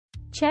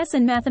Chess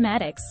and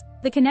mathematics,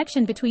 the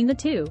connection between the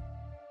two.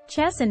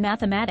 Chess and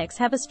mathematics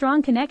have a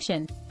strong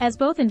connection, as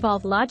both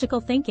involve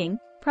logical thinking,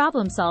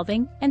 problem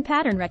solving, and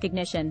pattern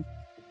recognition.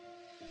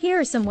 Here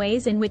are some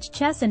ways in which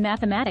chess and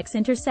mathematics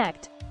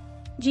intersect.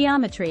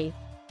 Geometry.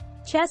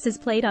 Chess is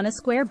played on a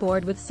square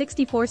board with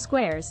 64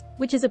 squares,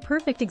 which is a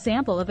perfect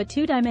example of a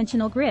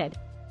two-dimensional grid.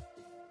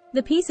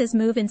 The pieces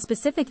move in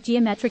specific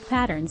geometric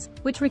patterns,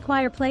 which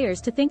require players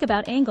to think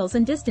about angles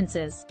and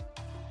distances.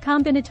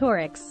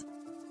 Combinatorics.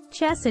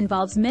 Chess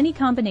involves many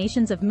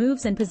combinations of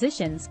moves and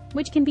positions,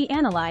 which can be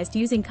analyzed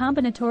using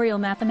combinatorial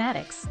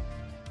mathematics.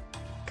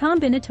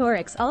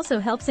 Combinatorics also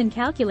helps in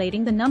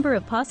calculating the number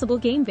of possible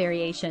game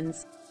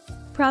variations.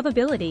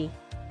 Probability.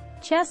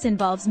 Chess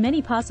involves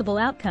many possible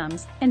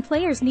outcomes, and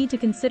players need to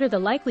consider the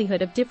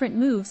likelihood of different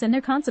moves and their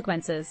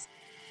consequences.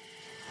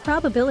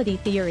 Probability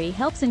theory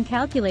helps in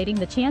calculating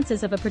the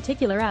chances of a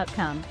particular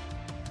outcome.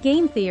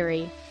 Game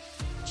theory.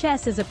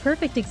 Chess is a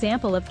perfect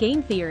example of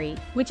game theory,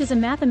 which is a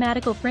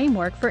mathematical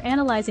framework for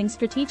analyzing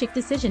strategic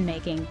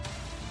decision-making.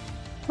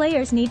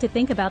 Players need to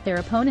think about their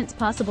opponent's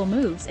possible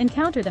moves and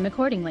counter them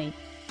accordingly.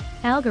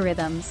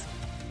 Algorithms.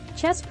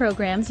 Chess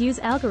programs use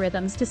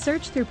algorithms to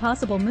search through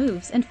possible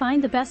moves and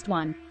find the best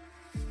one.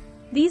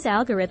 These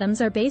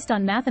algorithms are based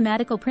on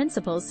mathematical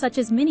principles such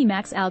as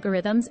minimax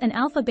algorithms and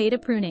alpha-beta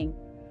pruning.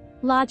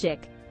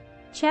 Logic.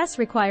 Chess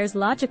requires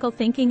logical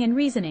thinking and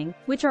reasoning,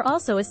 which are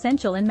also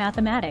essential in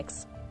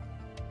mathematics.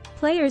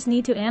 Players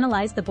need to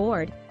analyze the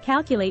board,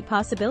 calculate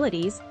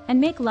possibilities, and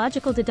make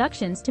logical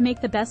deductions to make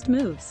the best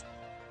moves.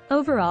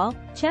 Overall,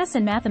 chess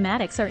and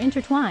mathematics are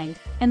intertwined,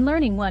 and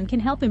learning one can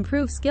help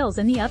improve skills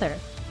in the other.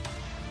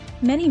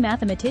 Many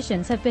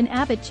mathematicians have been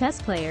avid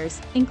chess players,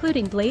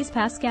 including Blaise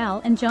Pascal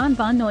and John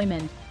von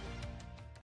Neumann.